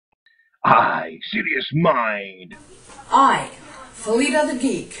I, Serious Mind. I, Felita the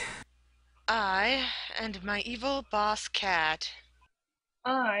Geek. I and my evil boss cat.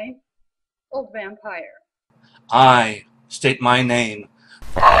 I, Old Vampire. I state my name.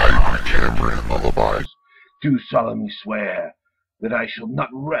 I, Cameron Lullaby. Do solemnly swear that I shall not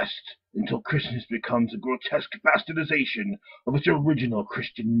rest until Christmas becomes a grotesque bastardization of its original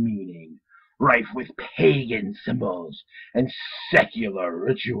Christian meaning, rife with pagan symbols and secular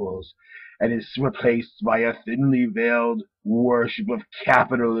rituals, and is replaced by a thinly veiled worship of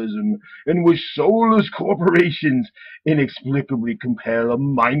capitalism in which soulless corporations inexplicably compel a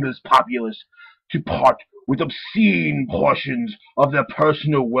mindless populace to part with obscene portions of their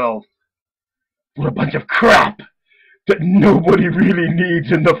personal wealth for a bunch of crap that nobody really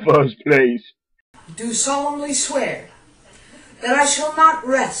needs in the first place. Do solemnly swear that I shall not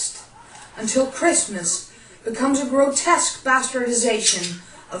rest until Christmas becomes a grotesque bastardization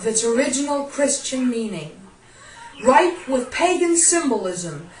of its original Christian meaning, ripe with pagan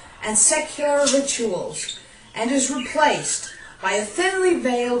symbolism and secular rituals, and is replaced by a thinly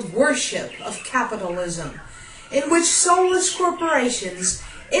veiled worship of capitalism, in which soulless corporations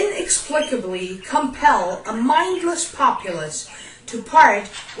inexplicably compel a mindless populace to part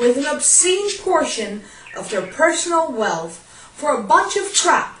with an obscene portion of their personal wealth for a bunch of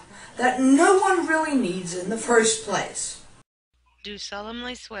crap that no one really needs in the first place. Do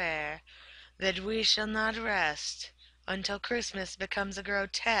solemnly swear that we shall not rest until Christmas becomes a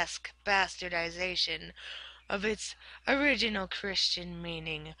grotesque bastardization of its original Christian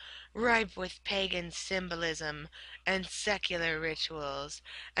meaning, ripe with pagan symbolism and secular rituals,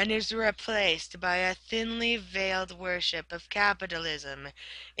 and is replaced by a thinly veiled worship of capitalism,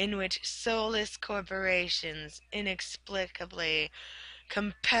 in which soulless corporations inexplicably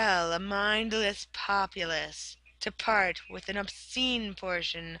compel a mindless populace to part with an obscene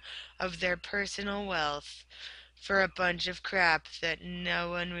portion of their personal wealth for a bunch of crap that no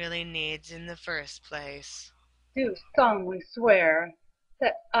one really needs in the first place. Do solemnly swear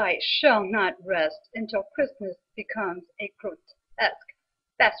that I shall not rest until Christmas becomes a grotesque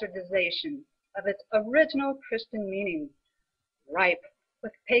bastardization of its original Christian meaning, ripe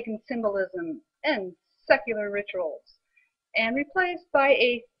with pagan symbolism and secular rituals, and replaced by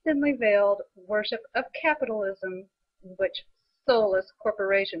a thinly veiled worship of capitalism in which soulless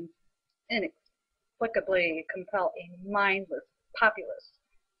corporations inexplicably compel a mindless populace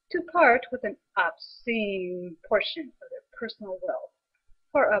to part with an obscene portion of their personal wealth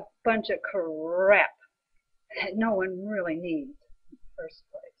for a bunch of crap that no one really needs in the first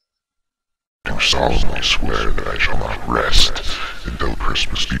place. Do solemnly swear that I shall not rest until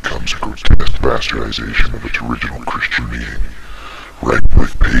Christmas becomes a grotesque bastardization of its original Christian meaning, ripe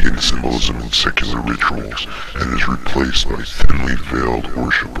with pagan symbolism and secular rituals, and is replaced by thinly veiled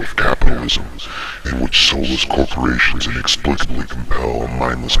worship of capitalism, in which soulless corporations inexplicably compel a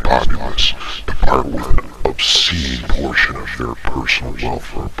mindless populace to part with an obscene portion of their personal wealth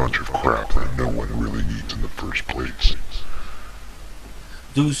for a bunch of crap that no one really needs in the first place.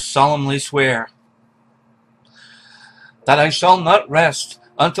 Do solemnly swear that I shall not rest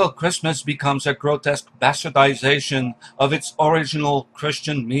until Christmas becomes a grotesque bastardization of its original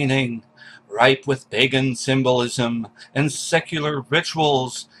Christian meaning, ripe with pagan symbolism and secular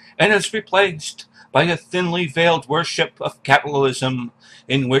rituals, and is replaced by a thinly veiled worship of capitalism,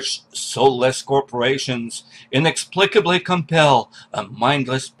 in which soulless corporations inexplicably compel a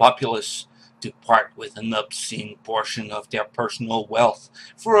mindless populace to part with an obscene portion of their personal wealth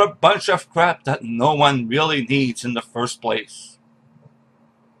for a bunch of crap that no one really needs in the first place.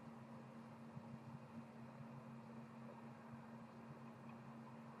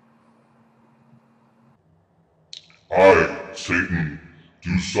 I, Satan,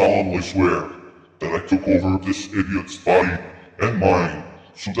 do solemnly swear that I took over this idiot's body and mind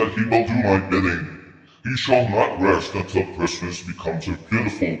so that he will do my bidding. He shall not rest until Christmas becomes a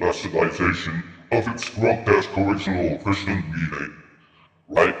beautiful bastardization of its grotesque original Christian meaning,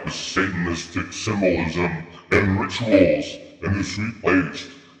 ripe with Satanistic symbolism and rituals, and is replaced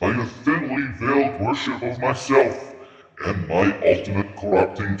by a thinly veiled worship of myself and my ultimate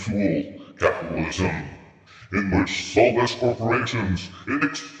corrupting tool, capitalism, in which soulless corporations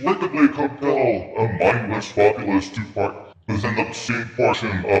inexplicably compel a mindless populace to part with an obscene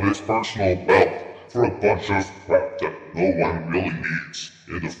portion of its personal wealth for a bunch of crap that no one really needs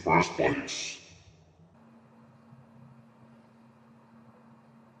in the first place.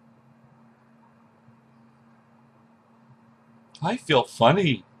 I feel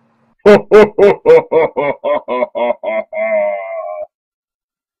funny.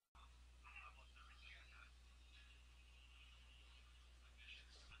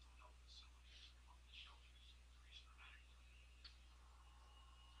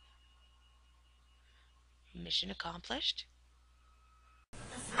 mission accomplished?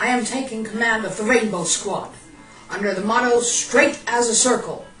 I am taking command of the Rainbow Squad, under the motto, straight as a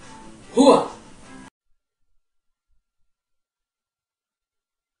circle. Hooah!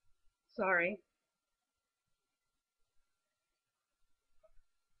 Sorry.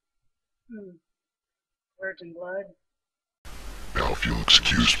 Virgin blood. Now if you'll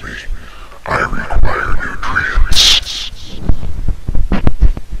excuse me, I require new